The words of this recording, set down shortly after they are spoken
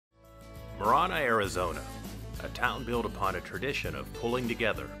Marana, Arizona, a town built upon a tradition of pulling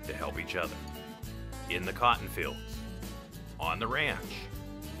together to help each other. In the cotton fields, on the ranch,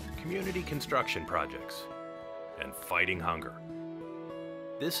 community construction projects, and fighting hunger.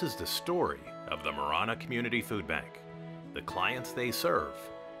 This is the story of the Marana Community Food Bank, the clients they serve,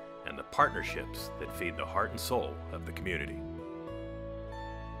 and the partnerships that feed the heart and soul of the community.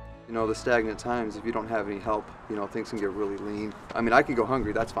 You know, the stagnant times, if you don't have any help, you know, things can get really lean. I mean, I can go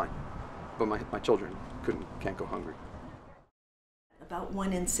hungry, that's fine, but my children can't go hungry. About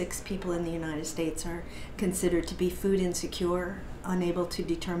 1 in 6 people in the United States are considered to be food insecure, unable to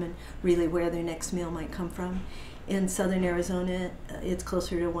determine really where their next meal might come from. In southern Arizona, it's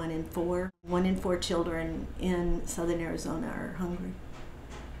closer to 1 in 4. 1 in 4 children in southern Arizona are hungry.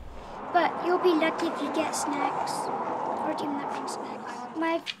 But you'll be lucky if you get snacks, protein loving snacks.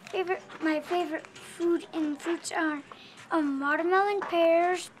 My favorite food and fruits are watermelon,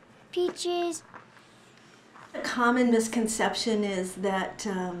 pears, peaches. A common misconception is that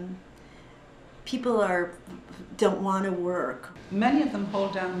people don't want to work. Many of them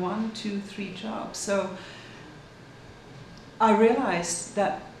hold down 1, 2, 3 jobs. So I realized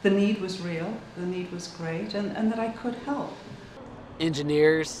that the need was real, the need was great, and that I could help.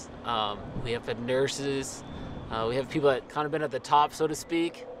 Engineers, we have nurses, we have people that kind of been at the top, so to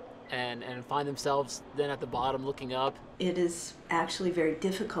speak, and find themselves then at the bottom looking up. It is actually very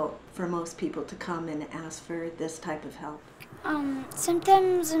difficult for most people to come and ask for this type of help.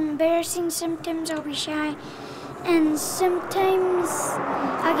 Sometimes embarrassing, sometimes I'll be shy, and sometimes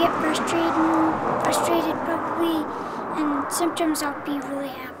I'll get frustrated probably, and sometimes I'll be really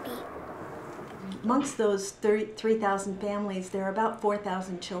happy. Amongst those 3,000 families, there are about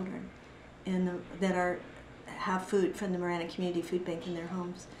 4,000 children that have food from the Marana Community Food Bank in their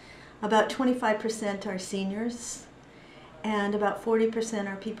homes. About 25% are seniors, and about 40%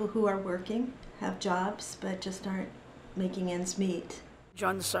 are people who are working, have jobs, but just aren't making ends meet.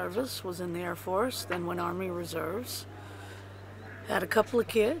 Joined the service, was in the Air Force, then went Army Reserves. Had a couple of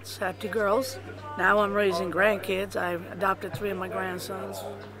kids, had 2 girls. Now I'm raising grandkids. I adopted 3 of my grandsons.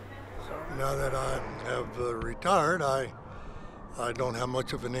 Now that I have retired, I don't have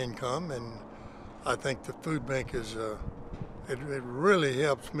much of an income, and I think the food bank is, it really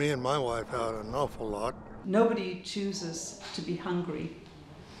helps me and my wife out an awful lot. Nobody chooses to be hungry,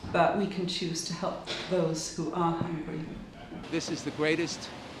 but we can choose to help those who are hungry. This is the greatest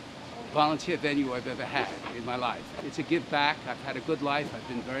volunteer venue I've ever had in my life. It's a give back. I've had a good life. I've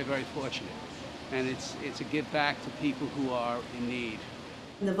been very, very fortunate. And it's a give back to people who are in need.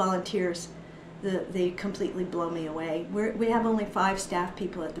 The volunteers, they completely blow me away. We have only 5 staff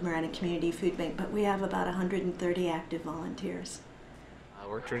people at the Marana Community Food Bank, but we have about 130 active volunteers. I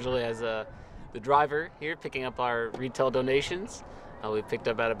worked originally as the driver here, picking up our retail donations. We picked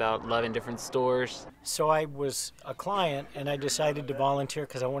up at about 11 different stores. So I was a client, and I decided to volunteer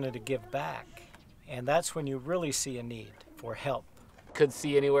because I wanted to give back. And that's when you really see a need for help. Could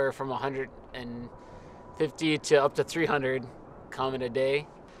see anywhere from 150 to up to 300 come in a day.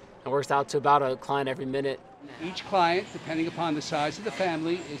 It works out to about a client every minute. Each client, depending upon the size of the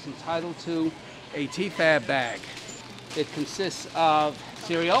family, is entitled to a TFAB bag. It consists of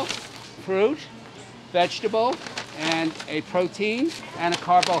cereal, fruit, vegetable, and a protein and a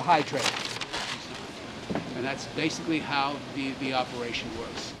carbohydrate. And that's basically how the operation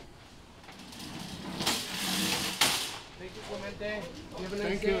works. Thank you, Clemente. You have a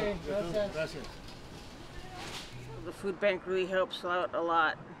nice day. Gracias. The food bank really helps out a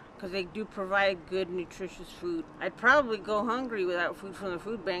lot because they do provide good, nutritious food. I'd probably go hungry without food from the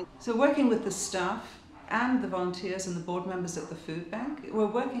food bank. So working with the staff and the volunteers and the board members at the food bank, we're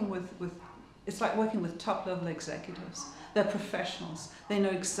working with it's like working with top-level executives. They're professionals. They know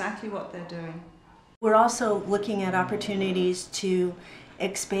exactly what they're doing. We're also looking at opportunities to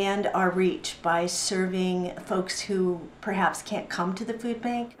expand our reach by serving folks who perhaps can't come to the food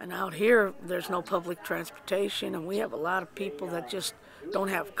bank. And out here, there's no public transportation, and we have a lot of people that just don't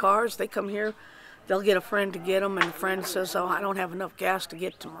have cars. They come here, they'll get a friend to get them, and the friend says, oh, I don't have enough gas to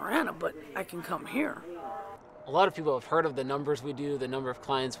get to Marana, but I can come here. A lot of people have heard of the numbers we do, the number of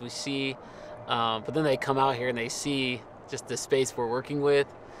clients we see, but then they come out here and they see just the space we're working with,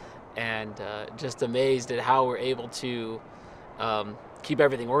 and just amazed at how we're able to keep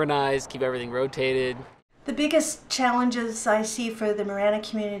everything organized, keep everything rotated. The biggest challenges I see for the Marana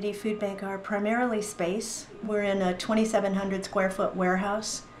Community Food Bank are primarily space. We're in a 2,700 square foot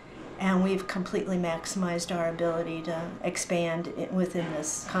warehouse, and we've completely maximized our ability to expand within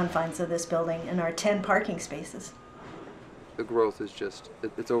this confines of this building and our 10 parking spaces. The growth is just,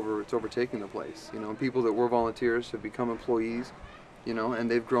 it's overtaking the place. You know, people that were volunteers have become employees, you know, and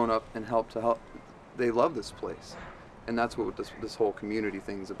they've grown up and helped. They love this place, and that's what this whole community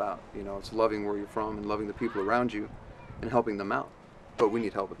thing's about. You know, it's loving where you're from and loving the people around you and helping them out. But we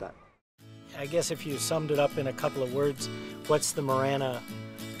need help with that. I guess if you summed it up in a couple of words, what's the Marana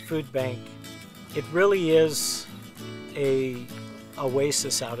Food Bank? It really is a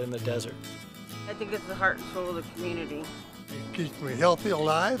oasis out in the desert. I think it's the heart and soul of the community. It keeps me healthy,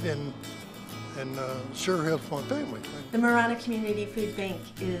 alive, and sure helps my family. The Marana Community Food Bank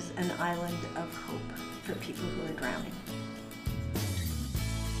is an island of hope for people who are drowning.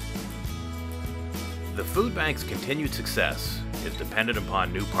 The food bank's continued success is dependent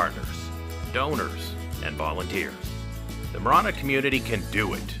upon new partners, donors, and volunteers. The Marana community can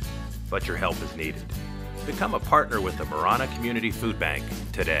do it, but your help is needed. Become a partner with the Marana Community Food Bank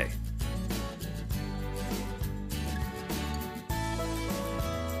today.